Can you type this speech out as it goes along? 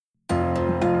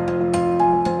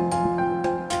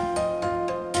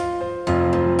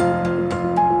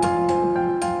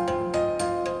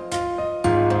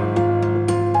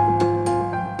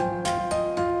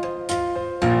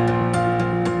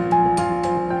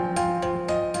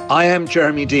I am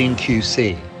Jeremy Dean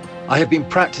QC. I have been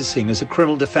practicing as a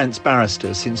criminal defence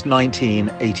barrister since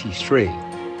 1983.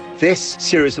 This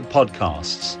series of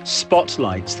podcasts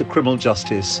spotlights the criminal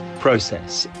justice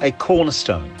process, a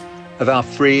cornerstone of our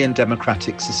free and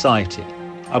democratic society.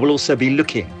 I will also be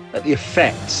looking at the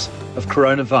effects of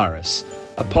coronavirus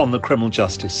upon the criminal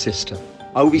justice system.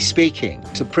 I will be speaking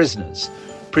to prisoners,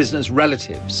 prisoners'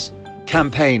 relatives,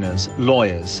 campaigners,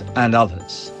 lawyers, and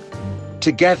others.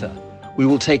 Together, we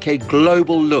will take a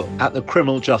global look at the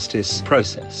criminal justice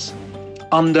process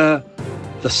under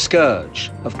the scourge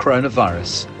of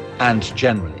coronavirus and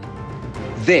generally.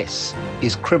 This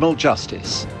is Criminal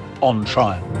Justice on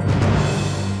Trial.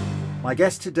 My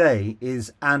guest today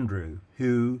is Andrew,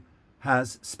 who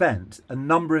has spent a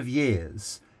number of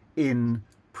years in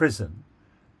prison,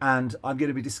 and I'm going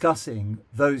to be discussing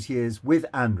those years with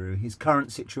Andrew, his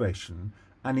current situation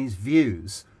and his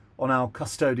views on our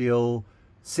custodial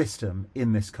system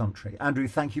in this country. Andrew,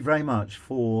 thank you very much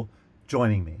for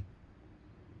joining me.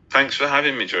 Thanks for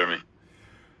having me, Jeremy.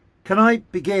 Can I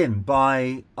begin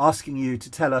by asking you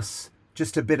to tell us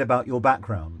just a bit about your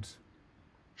background?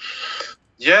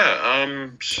 Yeah,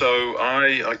 so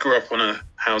I grew up on a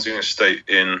housing estate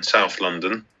in South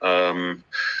London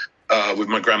with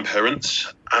my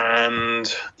grandparents,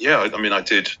 and I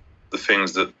did the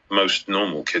things that most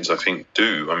normal kids, I think,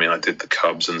 do. I did the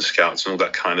Cubs and the Scouts and all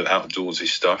that kind of outdoorsy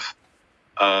stuff.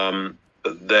 But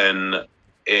then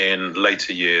in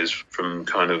later years, from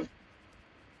kind of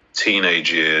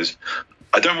teenage years,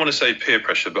 I don't want to say peer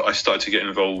pressure, but I started to get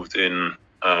involved in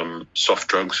soft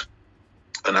drugs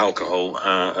and alcohol,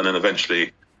 and then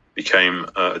eventually became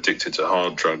addicted to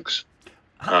hard drugs.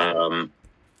 How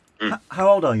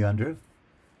old are you, Andrew?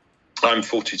 I'm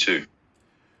 42.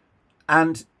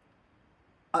 And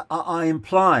I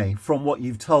imply from what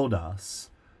you've told us,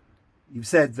 you've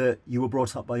said that you were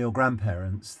brought up by your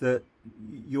grandparents, that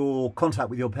your contact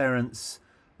with your parents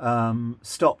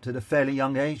stopped at a fairly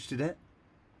young age, did it?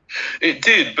 It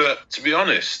did, but to be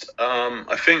honest,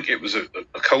 I think it was a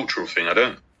cultural thing.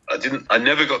 I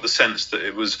never got the sense that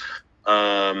it was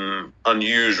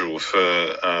unusual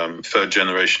for third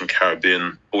generation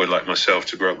Caribbean boy like myself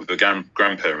to grow up with the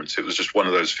grandparents. It was just one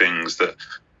of those things that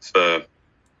for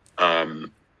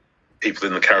people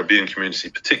in the Caribbean community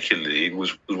particularly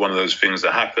was one of those things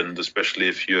that happened, especially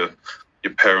if your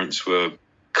parents were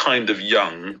kind of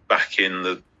young back in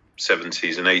the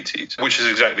 70s and 80s, which is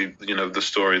exactly, the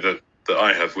story that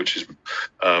I have, which is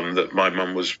that my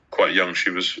mum was quite young. She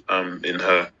was in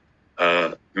her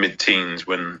mid-teens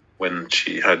when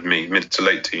she had me, mid to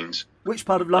late teens. Which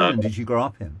part of London did you grow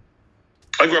up in?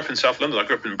 I grew up in South London. I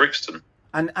grew up in Brixton.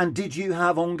 And did you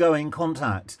have ongoing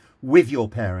contact with your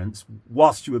parents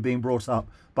whilst you were being brought up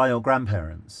by your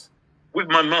grandparents? With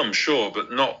my mum, sure,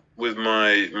 but not with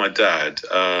my dad.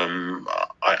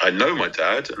 I know my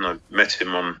dad, and I've met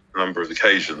him on a number of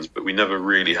occasions, but we never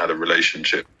really had a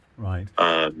relationship. Right.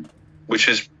 Which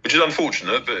is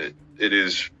unfortunate, but it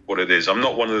is what it is. I'm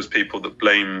not one of those people that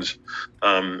blames,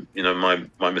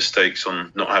 my mistakes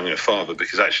on not having a father,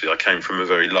 because actually I came from a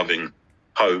very loving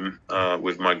home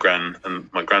with my gran and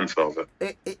my grandfather.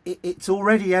 It's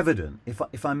already evident,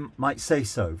 if I might say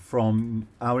so, from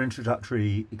our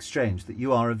introductory exchange, that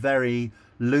you are a very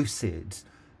lucid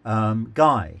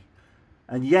guy,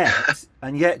 and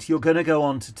yet you're going to go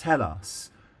on to tell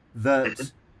us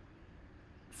that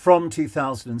from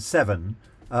 2007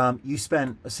 you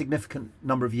spent a significant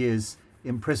number of years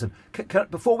in prison.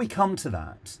 Before we come to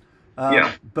that,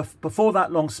 before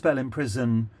that long spell in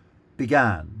prison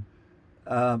began,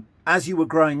 as you were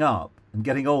growing up and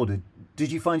getting older,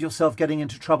 did you find yourself getting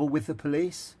into trouble with the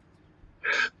police?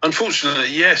 Unfortunately,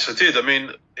 yes, I did.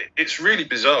 It's really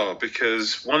bizarre,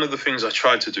 because one of the things I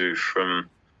tried to do from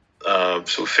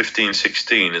sort of 15,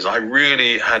 16 is I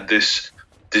really had this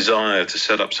desire to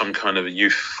set up some kind of a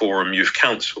youth forum, youth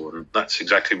council, and that's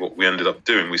exactly what we ended up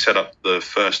doing. We set up the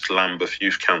first Lambeth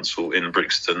Youth Council in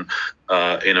Brixton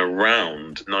in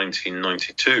around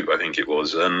 1992, I think it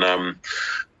was, and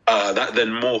that then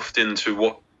morphed into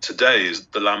what today is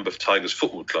the Lambeth Tigers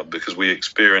Football Club, because we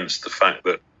experienced the fact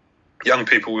that young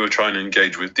people we were trying to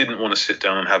engage with didn't want to sit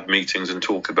down and have meetings and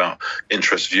talk about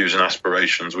interests, views and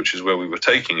aspirations, which is where we were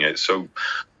taking it. So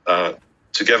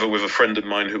together with a friend of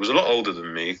mine who was a lot older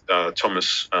than me,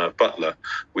 Thomas Butler,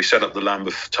 we set up the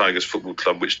Lambeth Tigers Football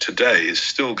Club, which today is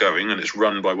still going, and it's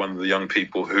run by one of the young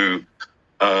people who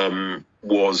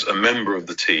was a member of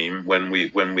the team when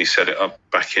we set it up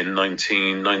back in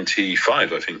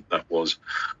 1995, I think that was.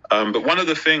 But one of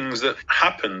the things that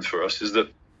happened for us is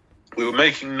that we were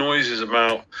making noises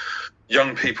about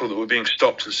young people that were being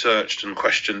stopped and searched and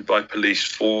questioned by police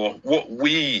for what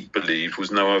we believed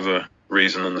was no other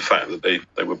reason than the fact that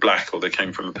they were black, or they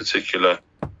came from a particular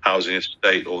housing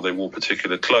estate, or they wore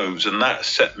particular clothes. And that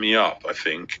set me up, I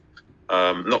think,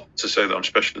 not to say that I'm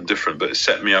special and different, but it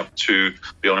set me up to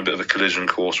be on a bit of a collision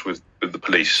course with the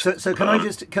police. So can I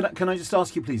just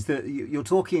ask you, please, that you're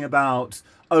talking about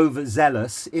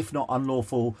overzealous, if not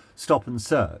unlawful, stop and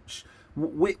search.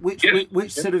 Which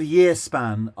sort of year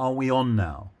span are we on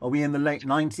now? Are we in the late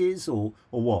 90s or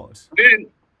what?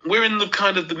 We're in the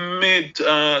kind of the mid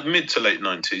to late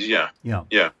 90s.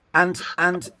 Yeah.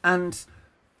 And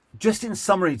just in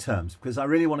summary terms, because I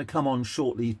really want to come on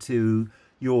shortly to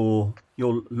your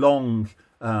long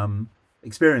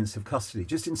experience of custody.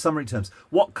 Just in summary terms,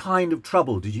 what kind of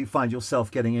trouble did you find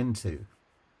yourself getting into?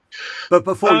 But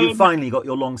before you finally got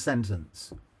your long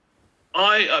sentence.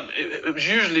 It was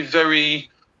usually very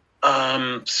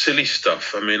silly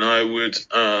stuff. I mean, I would.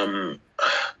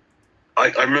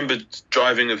 I remember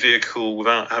driving a vehicle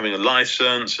without having a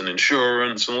license and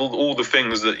insurance and all the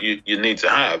things that you need to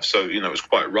have. So, it was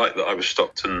quite right that I was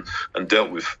stopped and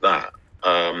dealt with that.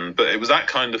 But it was that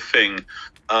kind of thing.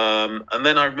 And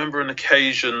then I remember an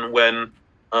occasion when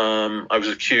I was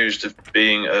accused of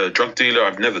being a drug dealer.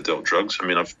 I've never dealt drugs. I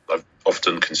mean, I've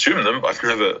often consumed them, but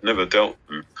I've never dealt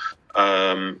them.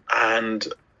 And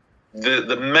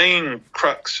the main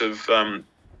crux of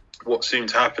what seemed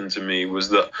to happen to me was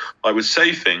that I would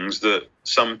say things that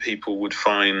some people would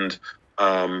find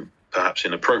perhaps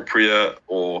inappropriate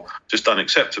or just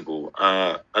unacceptable.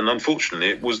 And unfortunately,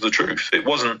 it was the truth. It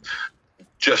wasn't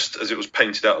just as it was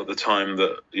painted out at the time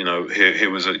that, here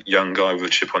was a young guy with a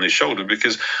chip on his shoulder,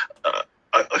 because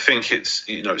I think it's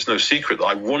no secret that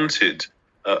I wanted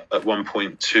at one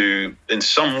point to, in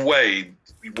some way,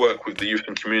 work with the youth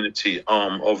and community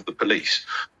arm of the police,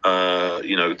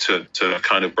 to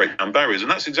kind of break down barriers.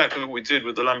 And that's exactly what we did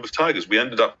with the Lambeth Tigers. We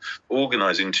ended up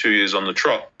organising 2 years on the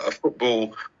trot, a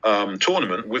football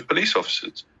tournament with police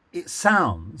officers. It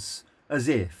sounds as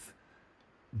if,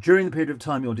 during the period of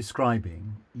time you're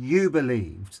describing, you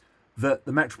believed that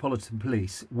the Metropolitan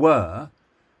Police were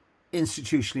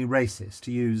institutionally racist,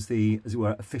 to use the, as it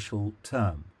were, official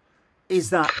term. Is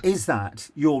that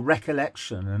your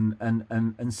recollection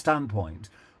and standpoint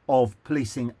of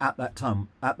policing at that time?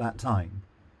 At that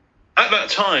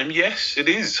time, yes, it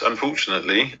is,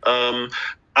 unfortunately. And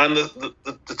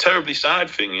the terribly sad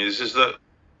thing is that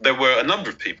there were a number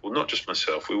of people, not just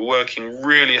myself, we were working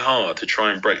really hard to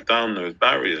try and break down those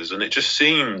barriers. And it just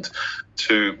seemed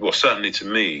to, well, certainly to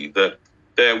me, that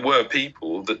there were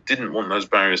people that didn't want those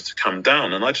barriers to come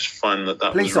down. And I just find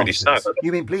that was really sad.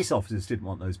 You mean police officers didn't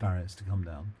want those barriers to come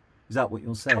down? Is that what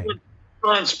you're saying?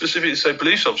 I can't specifically say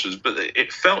police officers, but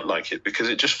it felt like it, because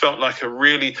it just felt like a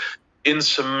really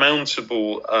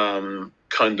insurmountable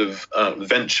kind of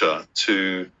venture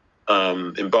to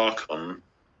embark on.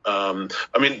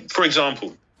 I mean, for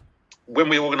example, when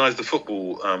we organised the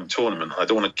football tournament, I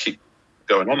don't want to keep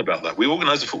going on about that. We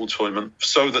organised a football tournament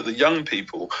so that the young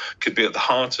people could be at the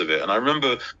heart of it. And I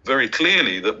remember very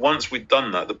clearly that once we'd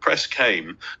done that, the press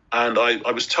came, and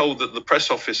I was told that the press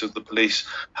office of the police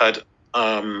had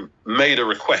made a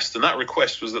request, and that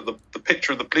request was that the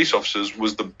picture of the police officers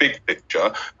was the big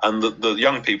picture and the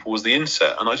young people was the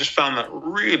inset. And I just found that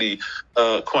really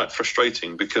quite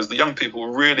frustrating, because the young people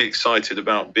were really excited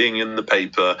about being in the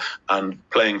paper and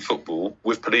playing football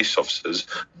with police officers,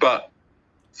 but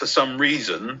for some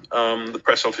reason the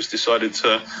press office decided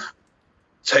to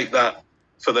take that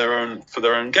for their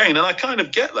own gain. And I kind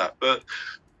of get that, but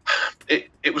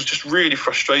it was just really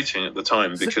frustrating at the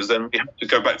time, because then we have to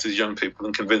go back to these young people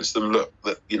and convince them, look,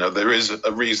 that there is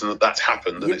a reason that that's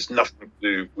happened, and it's nothing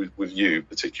to do with you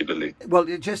particularly. Well,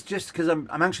 just because I'm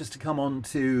anxious to come on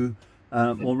to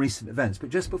more recent events, but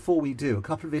just before we do, a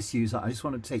couple of issues I just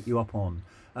want to take you up on.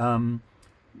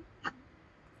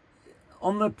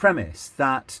 On the premise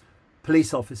that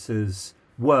police officers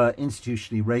were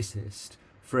institutionally racist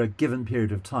for a given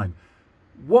period of time,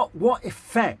 what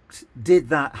effect did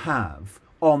that have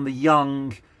on the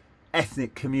young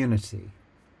ethnic community?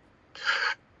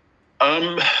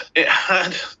 It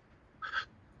had.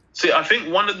 See, I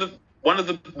think one of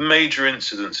the major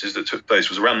incidences that took place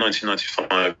was around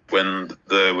 1995, when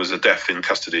there was a death in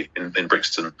custody in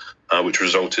Brixton, which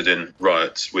resulted in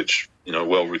riots, which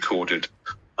well recorded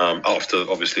after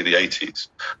obviously the 80s.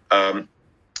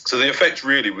 So the effect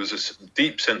really was a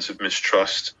deep sense of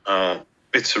mistrust,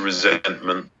 bitter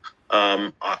resentment.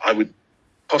 I would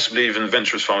possibly even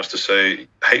venture as far as to say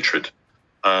hatred.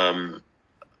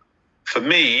 For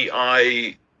me,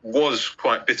 I was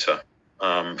quite bitter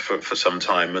for some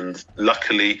time. And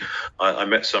luckily, I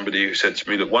met somebody who said to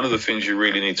me that one of the things you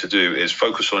really need to do is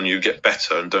focus on you, get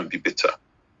better, and don't be bitter.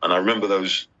 And I remember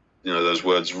those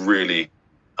words really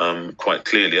quite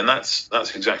clearly. And that's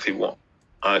exactly what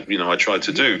I tried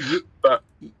to do. But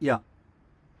yeah,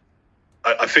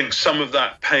 I think some of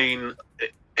that pain,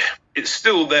 it's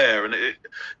still there, and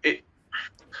it.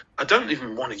 I don't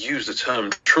even want to use the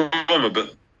term trauma,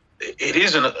 but it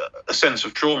is a sense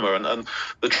of trauma, and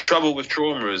the trouble with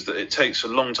trauma is that it takes a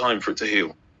long time for it to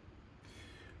heal.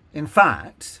 In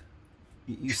fact,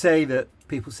 you say that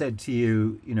people said to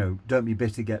you, don't be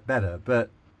bitter, get better,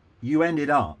 but you ended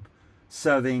up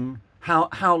serving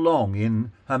how long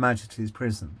in Her Majesty's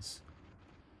prisons?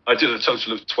 I did a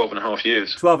total of 12 and a half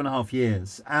years. 12 and a half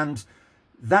years. And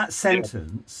that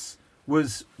sentence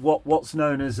was what's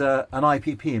known as an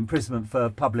IPP, imprisonment for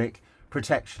public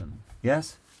protection,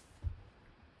 yes?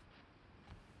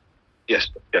 Yes,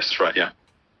 that's right, yeah.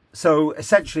 So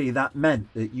essentially that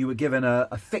meant that you were given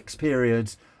a fixed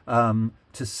period to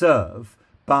serve,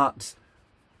 but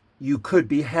you could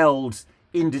be held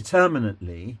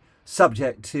indeterminately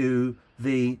subject to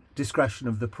the discretion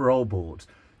of the parole board.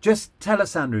 Just tell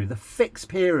us, Andrew, the fixed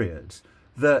period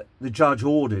that the judge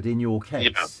ordered in your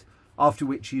case, after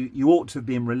which you ought to have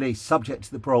been released, subject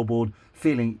to the parole board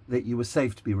feeling that you were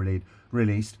safe to be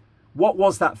released. What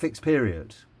was that fixed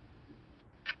period?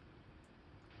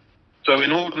 So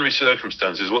in ordinary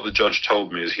circumstances, what the judge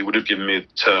told me is he would have given me a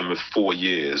term of 4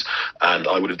 years, and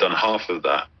I would have done half of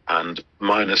that. And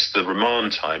minus the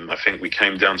remand time, I think we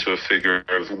came down to a figure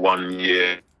of 1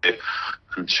 year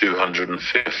and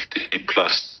 250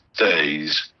 plus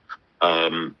days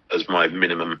as my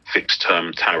minimum fixed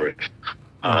term tariff.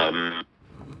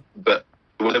 But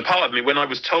a part of me, when I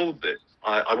was told this,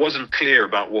 I wasn't clear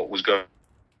about what was going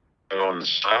on.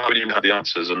 So I didn't even have the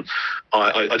answers, and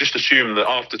I just assumed that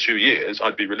after 2 years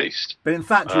I'd be released. But in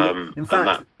fact,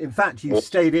 you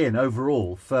stayed in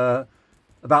overall for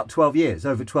about 12 years,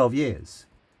 over 12 years.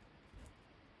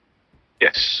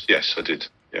 Yes, I did.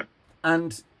 Yeah.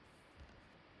 And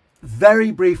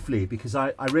very briefly, because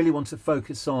I really want to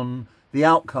focus on the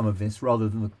outcome of this rather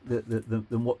than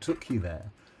than what took you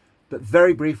there. But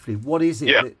very briefly, what is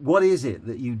it? What is it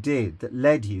that you did that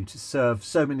led you to serve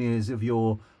so many years of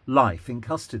your life in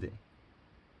custody?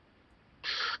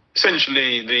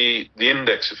 Essentially, the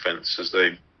index offence, as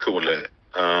they call it,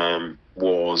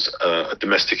 was a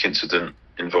domestic incident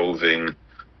involving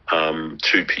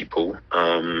 2 people,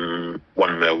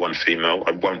 one male, one female.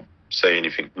 I won't say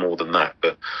anything more than that,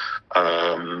 but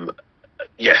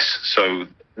yes. So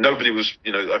nobody was,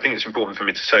 I think it's important for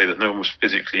me to say that no one was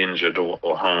physically injured or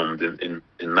harmed in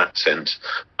that sense,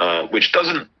 which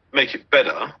doesn't make it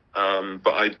better.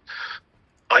 But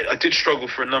I did struggle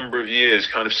for a number of years,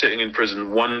 kind of sitting in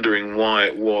prison, wondering why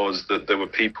it was that there were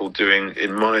people doing,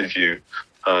 in my view,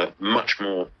 much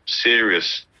more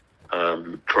serious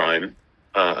crime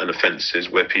and offences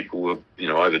where people were,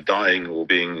 either dying or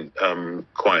being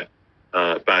quite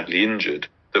badly injured,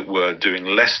 that were doing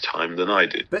less time than I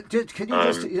did. But can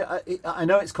you I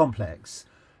know it's complex,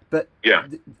 but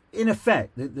in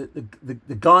effect,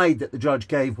 the guide that the judge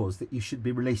gave was that you should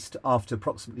be released after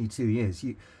approximately 2 years.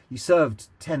 You served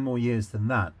 10 more years than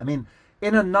that. I mean,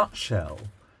 in a nutshell,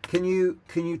 can you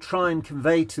try and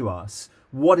convey to us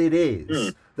what it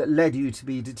is that led you to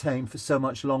be detained for so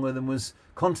much longer than was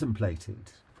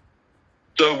contemplated?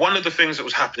 So one of the things that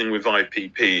was happening with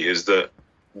IPP is that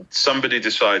somebody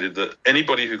decided that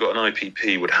anybody who got an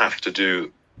IPP would have to do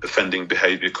offending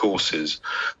behaviour courses.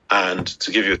 And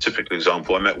to give you a typical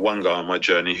example, I met one guy on my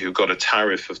journey who got a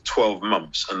tariff of 12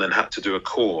 months and then had to do a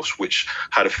course which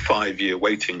had a 5-year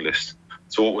waiting list.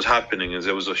 So what was happening is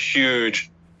there was a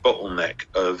huge bottleneck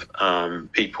of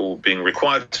people being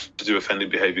required to do offending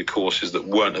behaviour courses that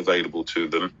weren't available to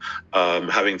them,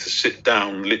 having to sit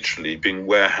down, literally being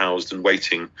warehoused and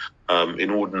waiting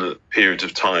inordinate periods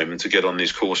of time to get on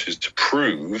these courses to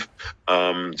prove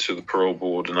to the parole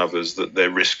board and others that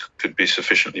their risk could be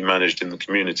sufficiently managed in the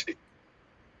community.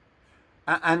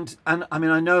 And I mean,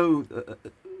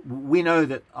 we know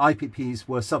that IPPs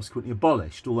were subsequently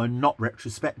abolished, although not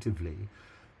retrospectively.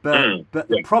 But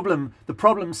the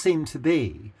problem seemed to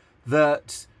be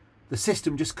that the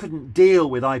system just couldn't deal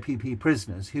with IPP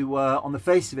prisoners who were, on the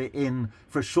face of it, in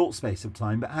for a short space of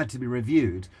time, but had to be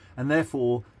reviewed, and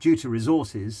therefore, due to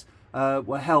resources,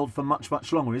 were held for much,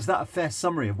 much longer. Is that a fair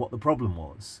summary of what the problem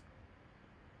was?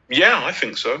 Yeah, I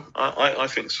think so. I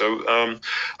think so.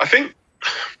 I think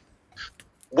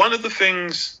one of the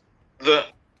things that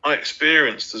I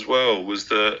experienced as well was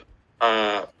that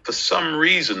for some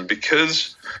reason,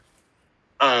 because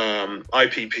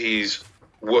IPPs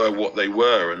were what they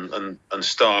were, and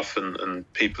staff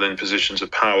and people in positions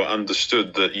of power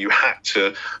understood that you had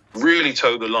to really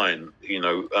toe the line,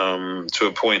 to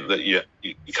a point that you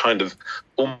kind of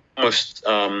almost,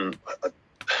 the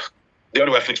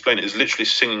only way I can explain it is literally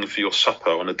singing for your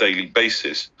supper on a daily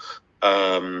basis.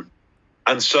 And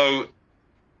so,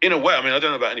 in a way, I mean, I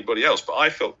don't know about anybody else, but I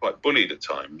felt quite bullied at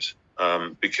times,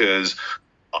 because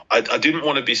I didn't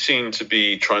want to be seen to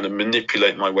be trying to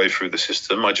manipulate my way through the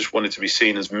system. I just wanted to be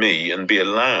seen as me and be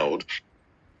allowed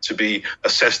to be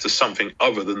assessed as something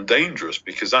other than dangerous,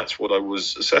 because that's what I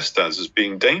was assessed as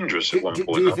being dangerous at one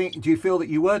point. Do you feel that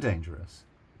you were dangerous?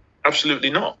 Absolutely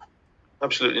not.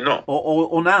 Absolutely not.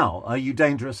 Or now, are you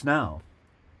dangerous now?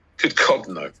 Good God,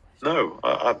 no. No,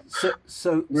 I'm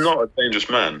not a dangerous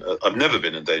man. I've never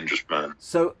been a dangerous man.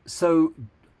 So,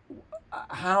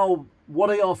 what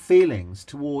are your feelings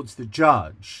towards the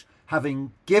judge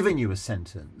having given you a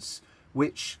sentence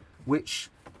which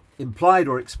implied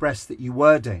or expressed that you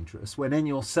were dangerous, when in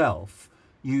yourself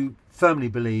you firmly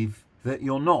believe that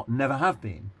you're not, never have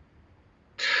been?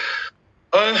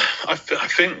 I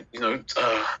think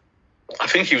I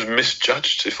think he was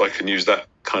misjudged, if I can use that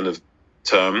kind of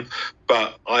term.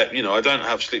 But I don't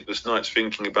have sleepless nights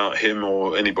thinking about him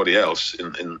or anybody else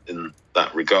in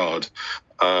that regard.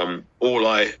 All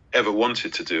I ever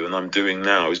wanted to do, and I'm doing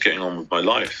now, is getting on with my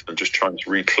life and just trying to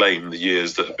reclaim the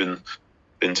years that have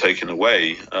been taken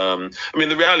away. I mean,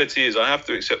 the reality is I have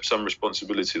to accept some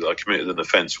responsibility that I committed an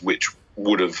offence which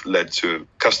would have led to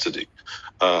custody.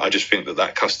 I just think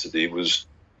that custody was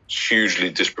hugely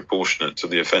disproportionate to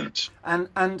the offence.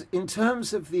 And in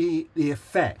terms of the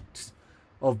effect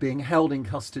of being held in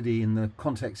custody in the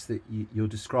context that you're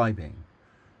describing,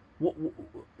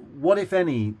 what if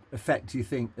any effect do you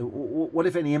think, what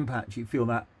if any impact do you feel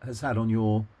that has had on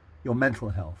your mental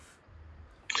health?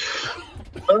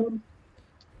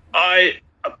 I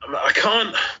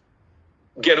can't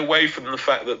get away from the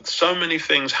fact that so many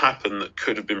things happen that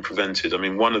could have been prevented. I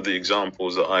mean, one of the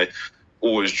examples that I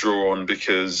always draw on,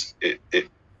 because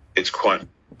it's quite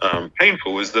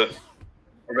painful, is that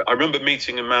I remember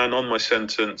meeting a man on my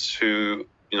sentence who,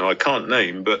 I can't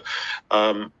name, but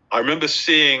I remember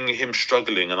seeing him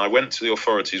struggling, and I went to the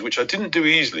authorities, which I didn't do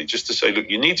easily, just to say, look,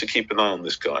 you need to keep an eye on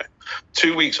this guy.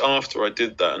 2 weeks after I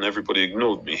did that and everybody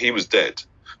ignored me, he was dead,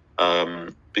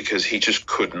 because he just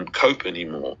couldn't cope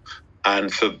anymore.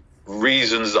 And for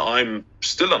reasons that I'm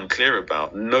still unclear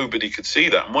about, nobody could see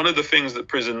that. And one of the things that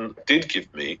prison did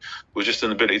give me was just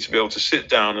an ability to be able to sit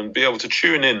down and be able to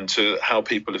tune in to how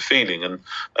people are feeling, and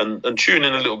tune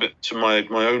in a little bit to my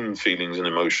own feelings and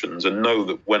emotions, and know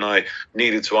that when I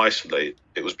needed to isolate,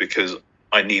 it was because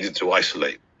I needed to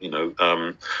isolate,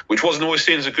 which wasn't always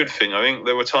seen as a good thing. I think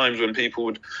there were times when people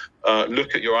would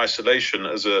look at your isolation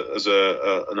as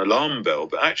an alarm bell,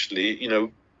 but actually,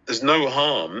 there's no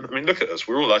harm. I mean, look at us.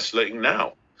 We're all isolating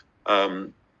now,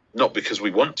 not because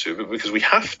we want to, but because we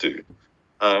have to.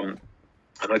 And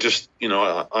I just,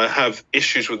 I have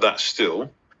issues with that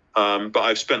still. But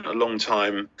I've spent a long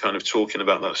time kind of talking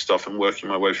about that stuff and working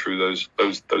my way through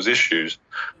those issues.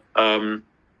 I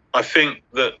think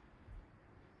that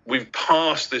we've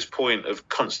passed this point of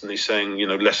constantly saying,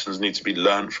 lessons need to be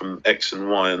learned from X and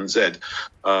Y and Z.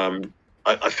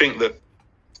 I think that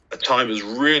a time has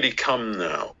really come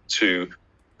now to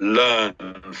learn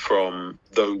from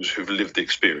those who've lived the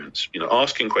experience,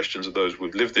 asking questions of those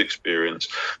who've lived the experience,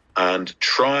 and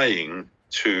trying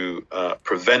to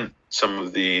prevent some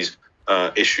of these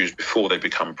issues before they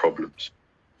become problems.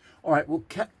 All right. Well,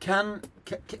 can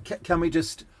we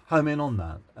just home in on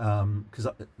that? Because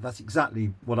that's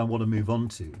exactly what I want to move on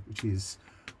to, which is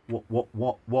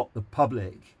what the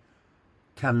public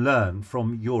can learn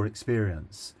from your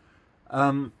experience.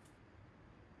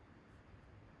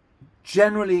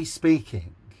 Generally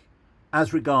speaking,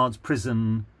 as regards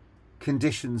prison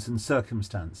conditions and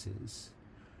circumstances,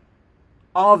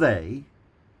 are they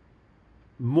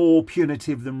more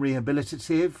punitive than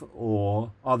rehabilitative,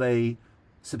 or are they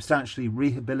substantially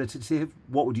rehabilitative?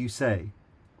 What would you say?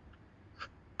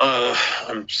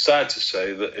 I'm sad to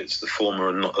say that it's the former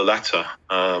and not the latter.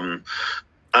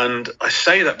 And I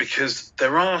say that because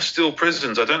there are still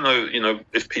prisons. I don't know,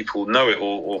 if people know it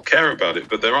or care about it,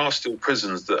 but there are still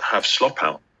prisons that have slop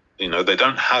out. They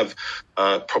don't have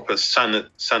proper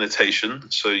sanitation.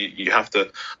 So you have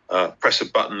to press a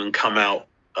button and come out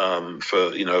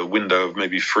for, a window of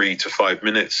maybe 3 to 5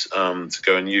 minutes to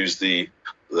go and use the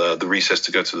recess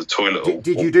to go to the toilet.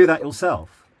 Did you do that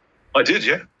yourself? I did,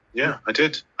 yeah. Yeah, I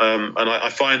did. And I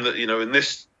find that, in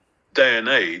this day and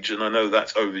age, and I know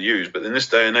that's overused, but in this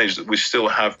day and age that we still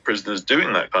have prisoners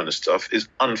doing that kind of stuff is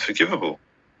unforgivable.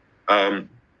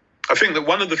 I think that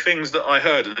one of the things that I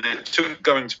heard, and it took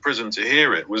going to prison to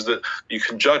hear it, was that you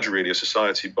can judge really a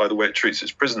society by the way it treats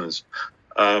its prisoners.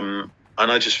 And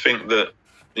I just think that,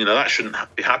 that shouldn't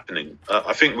be happening.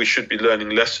 I think we should be learning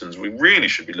lessons. We really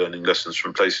should be learning lessons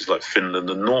from places like Finland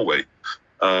and Norway,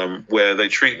 where they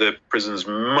treat their prisoners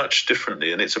much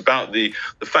differently. And it's about the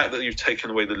fact that you've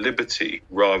taken away the liberty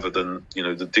rather than,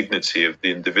 the dignity of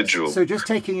the individual. So just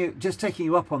taking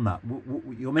you up on that,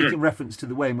 you're making reference to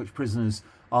the way in which prisoners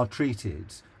are treated.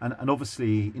 And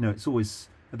obviously, it's always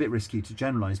a bit risky to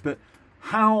generalise. But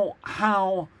how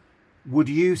would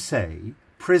you say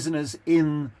prisoners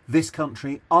in this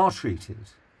country are treated?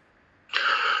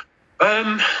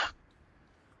 I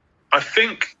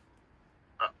think,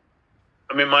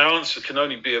 my answer can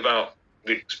only be about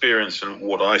the experience and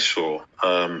what I saw.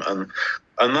 And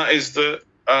that is that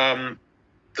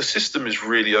the system is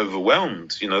really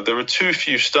overwhelmed. There are too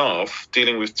few staff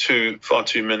dealing with far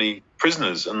too many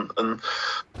prisoners. And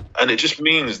it just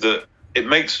means that it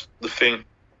makes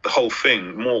the whole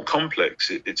thing more complex.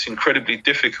 It's incredibly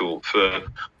difficult for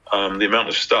the amount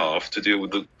of staff to deal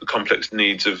with the complex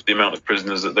needs of the amount of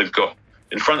prisoners that they've got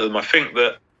in front of them. I think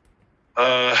that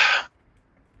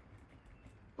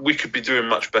we could be doing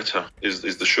much better is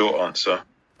the short answer.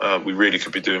 We really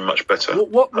could be doing much better.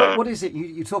 What is it?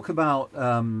 You talk about,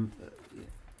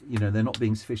 there not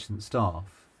being sufficient staff.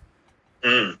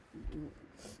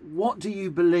 What do you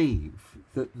believe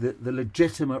that the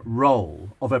legitimate role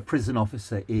of a prison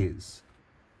officer is?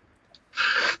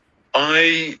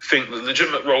 I think the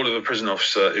legitimate role of a prison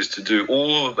officer is to do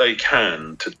all that they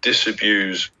can to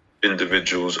disabuse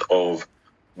individuals of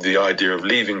the idea of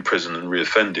leaving prison and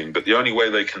reoffending. But the only way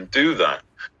they can do that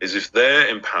is if they're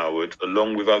empowered,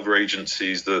 along with other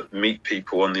agencies that meet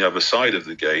people on the other side of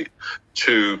the gate,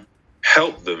 to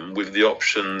help them with the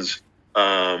options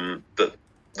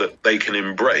that they can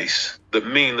embrace that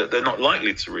mean that they're not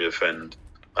likely to reoffend.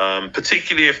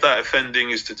 Particularly if that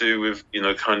offending is to do with,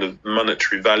 kind of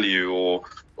monetary value or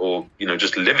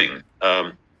just living.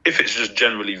 If it's just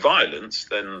generally violence,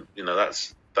 then,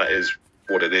 that is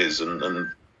what it is. And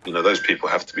those people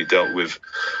have to be dealt with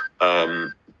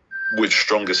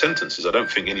stronger sentences. I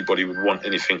don't think anybody would want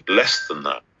anything less than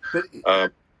that. But,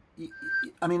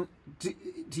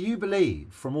 do you believe,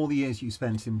 from all the years you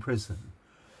spent in prison,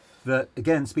 that,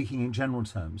 again, speaking in general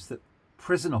terms, that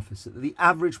the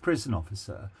average prison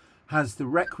officer has the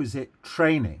requisite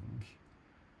training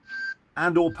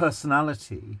and or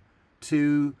personality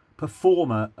to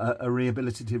perform a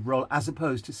rehabilitative role as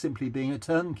opposed to simply being a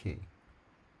turnkey?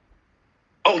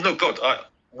 Oh, no, God,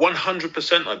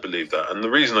 100% I believe that. And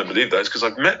the reason I believe that is because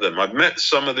I've met them. I've met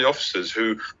some of the officers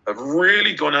who have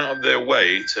really gone out of their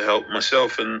way to help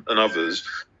myself and others,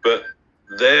 but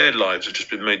their lives have just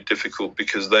been made difficult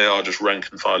because they are just rank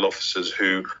and file officers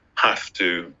who have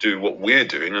to do what we're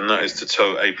doing, and that is to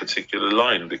toe a particular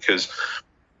line. Because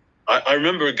I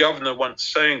remember a governor once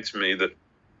saying to me that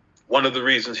one of the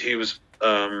reasons he was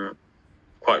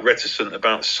quite reticent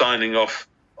about signing off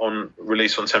on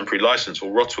release on temporary license,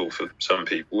 or ROTL for some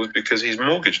people, was because his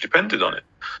mortgage depended on it.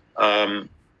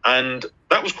 And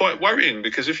that was quite worrying,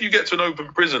 because if you get to an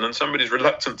open prison and somebody's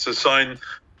reluctant to sign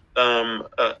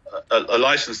a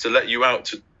license to let you out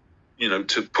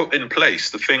to put in place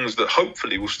the things that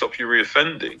hopefully will stop you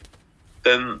reoffending,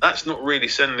 then that's not really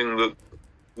sending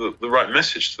the right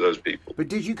message to those people. But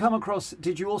did you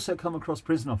also come across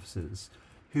prison officers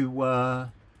who were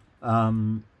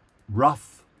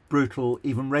rough, brutal,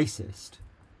 even racist?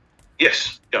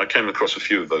 Yes, I came across a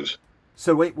few of those.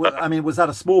 So was that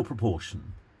a small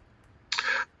proportion?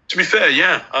 To be fair,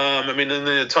 yeah. In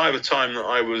the entire time that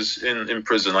I was in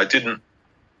prison, I didn't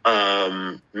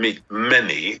meet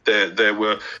many. There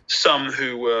were some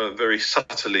who were very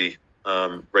subtly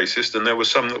racist, and there were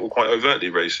some that were quite overtly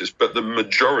racist. But the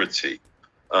majority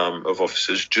of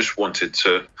officers just wanted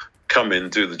to come in,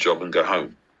 do the job, and go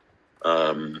home.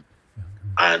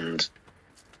 And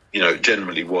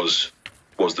generally was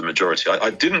the majority. I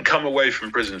didn't come away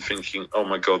from prison thinking, "Oh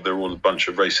my God, they're all a bunch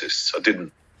of racists." I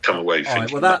didn't come away thinking.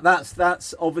 All right, well,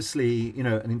 that's obviously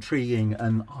an intriguing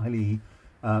and highly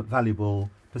valuable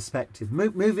perspective.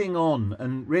 Moving on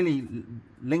and really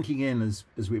linking in as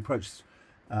we approach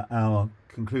our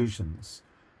conclusions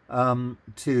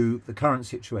to the current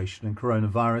situation and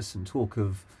coronavirus and talk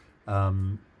of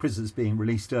prisoners being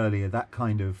released earlier, that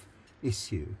kind of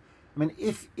issue.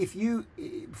 If you,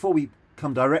 before we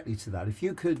come directly to that, if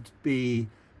you could be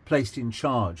placed in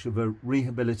charge of a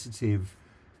rehabilitative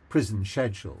prison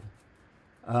schedule,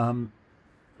 are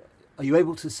you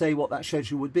able to say what that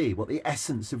schedule would be, what the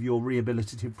essence of your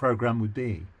rehabilitative program would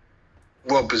be?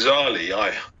 Well, bizarrely,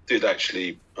 I did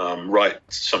actually write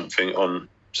something on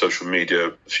social media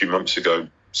a few months ago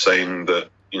saying that,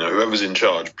 whoever's in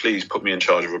charge, please put me in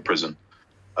charge of a prison,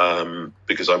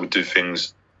 because I would do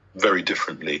things very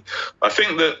differently. I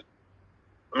think that,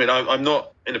 I'm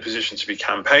not in a position to be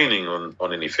campaigning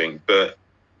on anything, but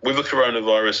with the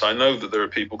coronavirus, I know that there are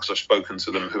people, because I've spoken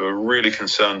to them, who are really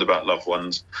concerned about loved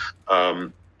ones.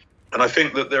 And I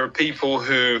think that there are people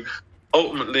who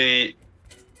ultimately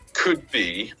could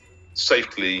be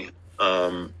safely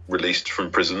released from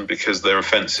prison because their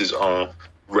offences are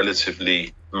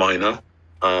relatively minor,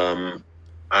 and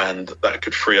that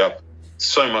could free up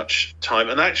so much time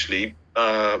and actually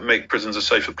make prisons a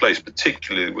safer place,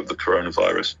 particularly with the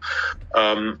coronavirus.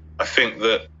 I think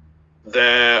that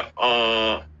there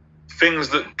are things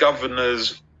that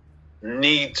governors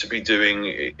need to be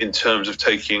doing in terms of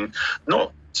taking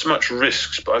not so much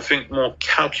risks, but I think more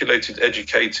calculated,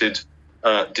 educated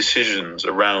decisions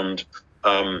around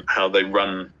how they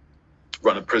run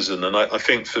a prison. And I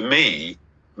think for me,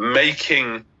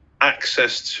 making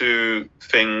access to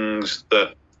things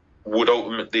that would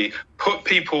ultimately put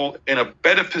people in a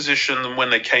better position than when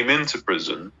they came into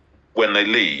prison, when they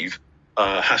leave,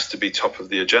 has to be top of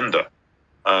the agenda.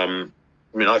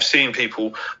 I've seen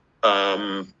people,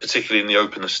 particularly in the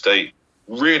open estate,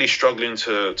 really struggling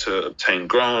to obtain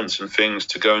grants and things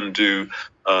to go and do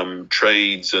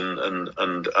trades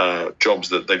and jobs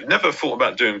that they've never thought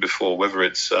about doing before, whether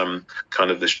it's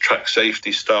kind of this track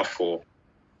safety stuff or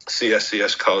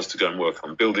CSCS cars to go and work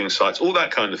on building sites, all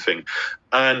that kind of thing.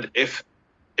 And if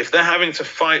they're having to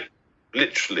fight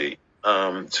literally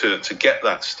to get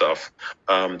that stuff,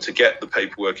 to get the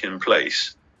paperwork in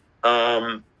place,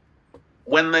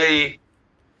 when they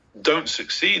don't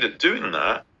succeed at doing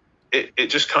that, it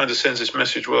just kind of sends this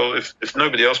message, well, if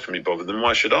nobody else can be bothered, then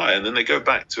why should I? And then they go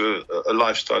back to a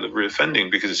lifestyle of reoffending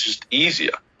because it's just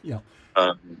easier. Yeah.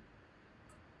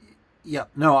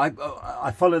 No,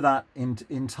 I follow that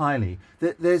entirely.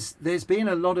 There's been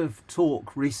a lot of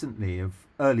talk recently of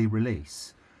early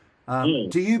release.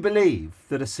 Do you believe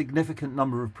that a significant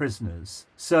number of prisoners,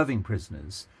 serving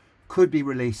prisoners, could be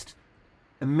released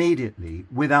immediately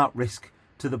without risk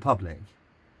to the public?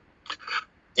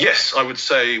 Yes, I would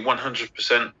say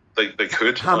 100% they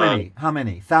could. How many? How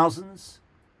many? Thousands?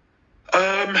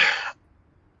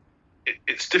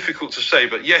 It's difficult to say,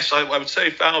 but yes, I would say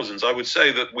thousands. I would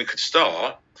say that we could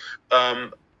start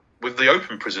with the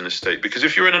open prison estate, because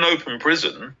if you're in an open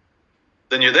prison,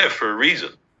 then you're there for a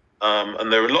reason.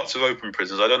 And there are lots of open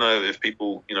prisons. I don't know if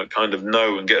people, kind of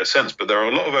know and get a sense, but there are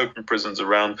a lot of open prisons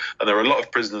around, and there are a lot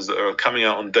of prisoners that are coming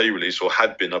out on day release, or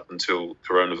had been up until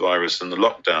coronavirus and the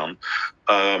lockdown,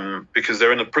 because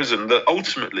they're in a prison that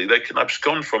ultimately they can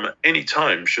abscond from at any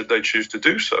time should they choose to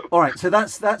do so. All right, so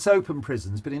that's open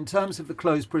prisons, but in terms of the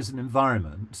closed prison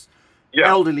environment, yeah.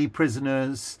 Elderly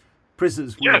prisoners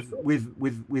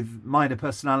with minor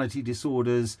personality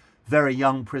disorders, very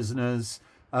young prisoners.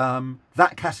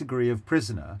 That category of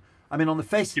prisoner, on the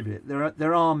face of it,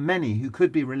 there are many who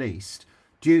could be released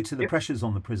due to the pressures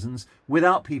on the prisons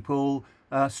without people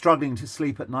struggling to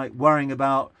sleep at night, worrying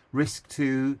about risk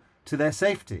to their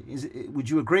safety. Would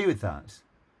you agree with that?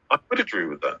 I would agree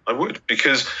with that. I would,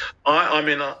 because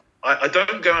I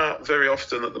don't go out very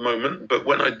often at the moment, but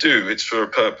when I do, it's for a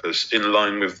purpose in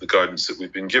line with the guidance that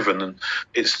we've been given. And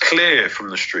it's clear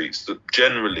from the streets that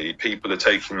generally people are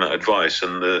taking that advice.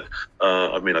 And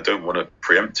I don't want to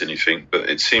preempt anything, but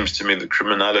it seems to me that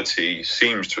criminality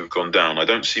seems to have gone down. I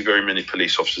don't see very many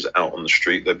police officers out on the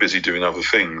street. They're busy doing other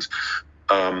things.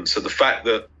 So the fact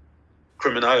that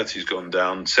criminality's gone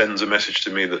down sends a message to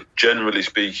me that, generally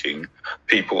speaking,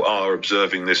 people are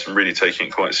observing this and really taking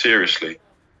it quite seriously.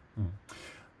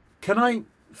 Can I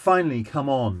finally come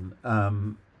on,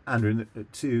 Andrew,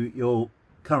 to your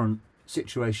current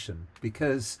situation?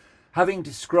 Because having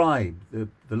described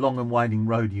the long and winding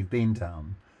road you've been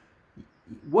down,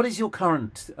 what is your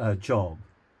current job?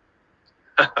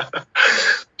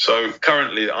 So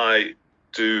currently I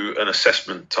do an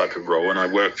assessment type of role, and I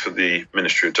work for the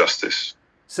Ministry of Justice.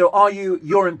 So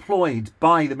you're employed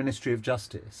by the Ministry of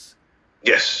Justice?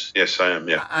 Yes, I am,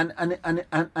 yeah.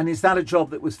 And is that a job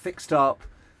that was fixed up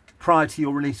prior to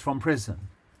your release from prison?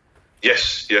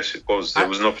 Yes, it was. There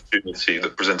was an opportunity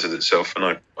that presented itself,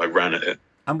 and I ran at it.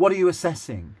 And what are you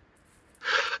assessing?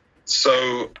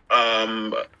 So,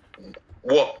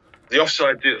 what the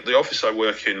office I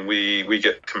work in, we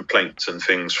get complaints and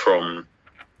things from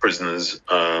prisoners,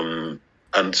 and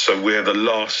so we're the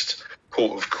last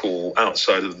port of call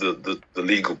outside of the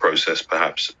legal process,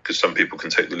 perhaps, because some people can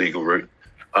take the legal route.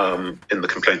 In the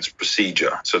complaints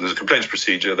procedure. So there's a complaints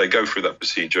procedure, they go through that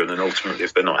procedure, and then ultimately,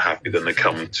 if they're not happy, then they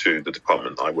come to the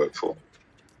department that I work for.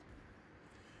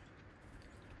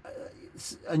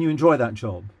 And you enjoy that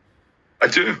job? I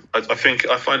do. I think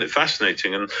I find it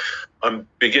fascinating, and I'm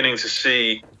beginning to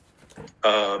see,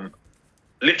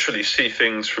 literally see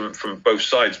things from both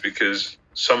sides, because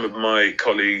some of my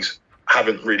colleagues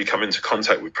haven't really come into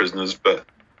contact with prisoners, but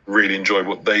really enjoy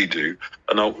what they do.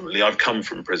 And ultimately, I've come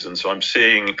from prison, so I'm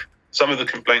seeing some of the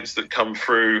complaints that come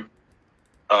through,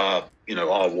 are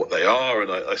what they are,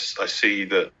 and I see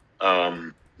that,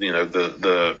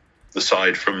 the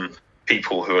side from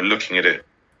people who are looking at it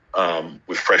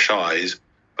with fresh eyes,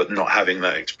 but not having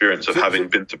that experience of having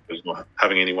been to prison or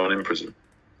having anyone in prison.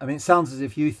 I mean, it sounds as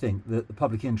if you think that the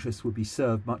public interest would be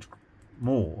served much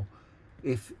more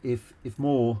if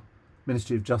more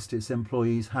Ministry of Justice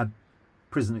employees had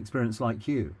prison experience like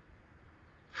you.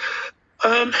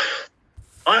 Do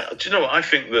you know what? I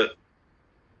think that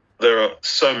there are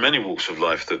so many walks of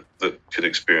life that could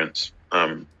experience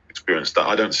that.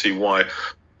 I don't see why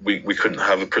we couldn't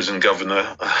have a prison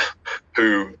governor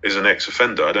who is an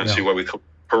ex-offender. I don't see why we could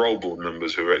parole board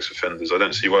members who are ex-offenders. I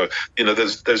don't see why,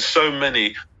 there's so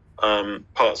many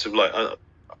parts of life.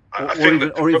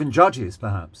 Or even judges,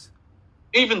 perhaps.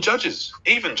 Even judges,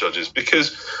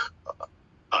 because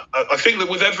I think that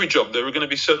with every job there are going to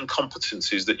be certain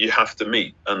competencies that you have to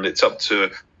meet, and it's up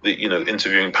to the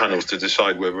interviewing panels to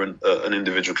decide whether an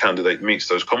individual candidate meets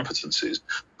those competencies.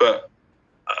 But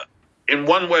in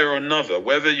one way or another,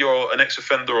 whether you're an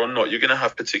ex-offender or not, you're going to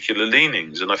have particular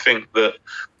leanings. And I think that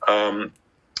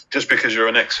just because you're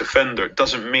an ex-offender, it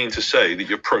doesn't mean to say that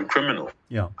you're pro-criminal.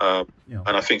 And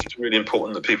I think it's really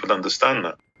important that people understand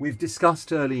that. We've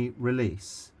discussed early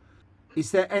release.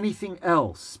 Is there anything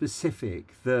else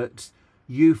specific that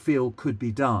you feel could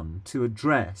be done to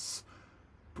address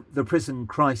the prison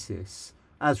crisis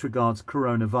as regards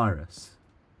coronavirus?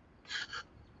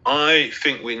 I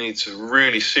think we need to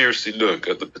really seriously look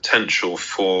at the potential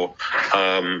for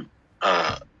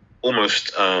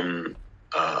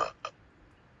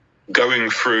going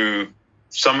through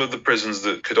some of the prisons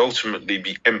that could ultimately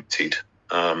be emptied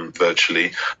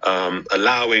virtually,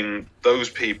 allowing those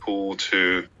people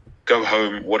to go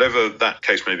home, whatever that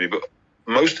case may be, but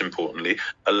most importantly,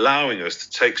 allowing us to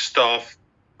take staff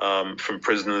from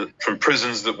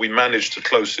prisons that we managed to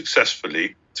close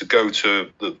successfully to go to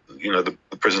the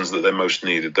prisons that they're most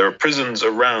needed. There are prisons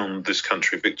around this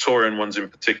country, Victorian ones in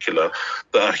particular,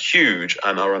 that are huge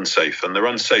and are unsafe. And they're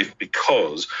unsafe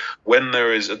because when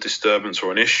there is a disturbance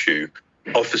or an issue,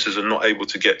 officers are not able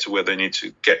to get to where they need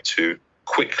to get to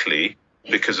quickly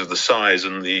because of the size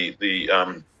and the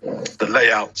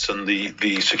layouts and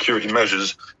the security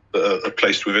measures that are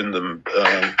placed within them.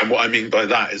 And what I mean by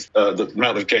that is the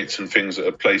amount of gates and things that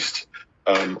are placed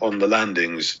on the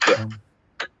landings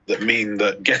that mean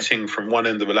that getting from one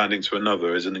end of a landing to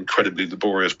another is an incredibly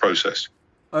laborious process.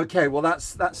 Okay, well,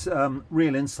 that's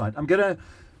real insight. I'm going to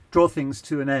draw things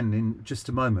to an end in just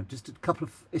a moment. Just a couple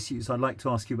of issues I'd like to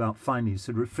ask you about finally,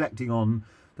 sort of reflecting on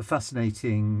the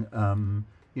fascinating,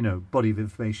 body of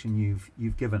information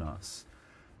you've given us.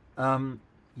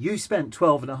 You spent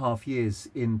 12 and a half years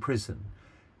in prison.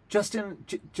 Just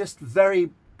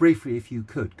very briefly, if you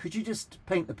could you just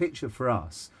paint the picture for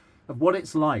us of what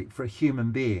it's like for a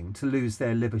human being to lose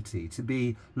their liberty, to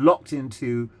be locked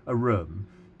into a room,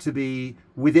 to be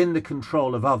within the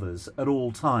control of others at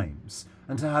all times,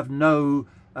 and to have no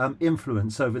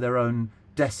influence over their own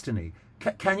destiny?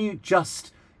 Can you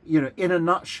just, in a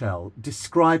nutshell,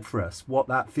 describe for us what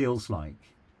that feels like?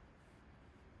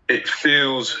 It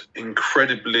feels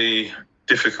incredibly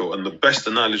difficult, and the best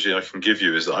analogy I can give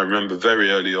you is that I remember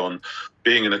very early on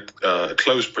being in a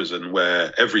closed prison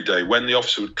where every day when the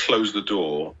officer would close the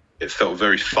door, it felt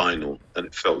very final, and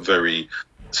it felt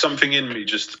something in me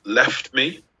just left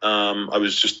me. I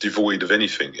was just devoid of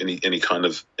anything, any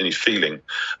feeling.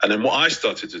 And then what I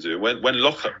started to do when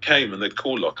lockup came and they'd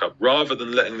call lockup, rather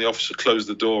than letting the officer close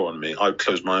the door on me, I would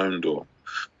close my own door,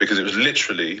 because it was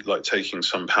literally like taking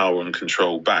some power and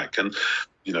control back. And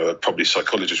probably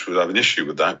psychologists would have an issue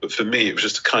with that, but for me it was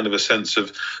just a kind of a sense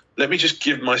of, let me just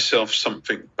give myself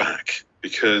something back,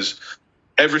 because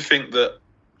everything that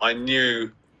I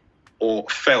knew or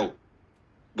felt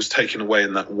was taken away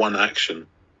in that one action.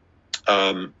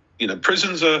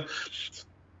 Prisons are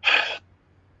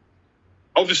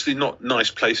obviously not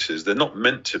nice places. They're not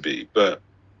meant to be, but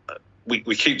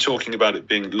we keep talking about it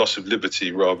being loss of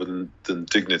liberty rather than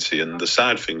dignity. And the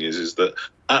sad thing is that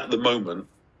at the moment,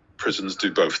 prisons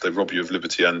do both. They rob you of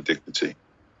liberty and dignity.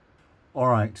 All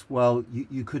right. Well,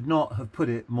 you could not have put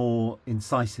it more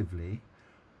incisively.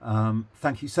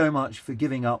 Thank you so much for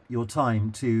giving up your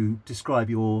time to describe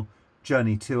your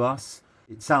journey to us.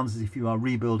 It sounds as if you are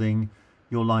rebuilding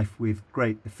your life with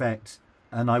great effect,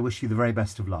 and I wish you the very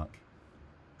best of luck.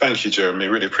 Thank you, Jeremy.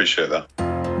 Really appreciate that.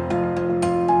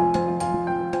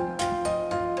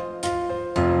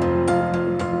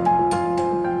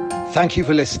 Thank you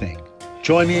for listening.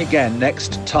 Join me again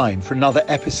next time for another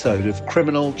episode of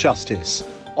Criminal Justice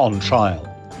on Trial.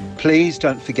 Please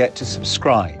don't forget to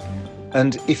subscribe.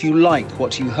 And if you like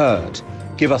what you heard,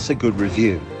 give us a good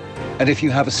review. And if you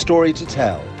have a story to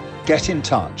tell, get in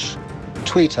touch.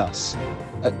 Tweet us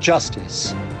at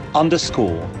justice_on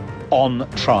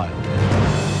trial.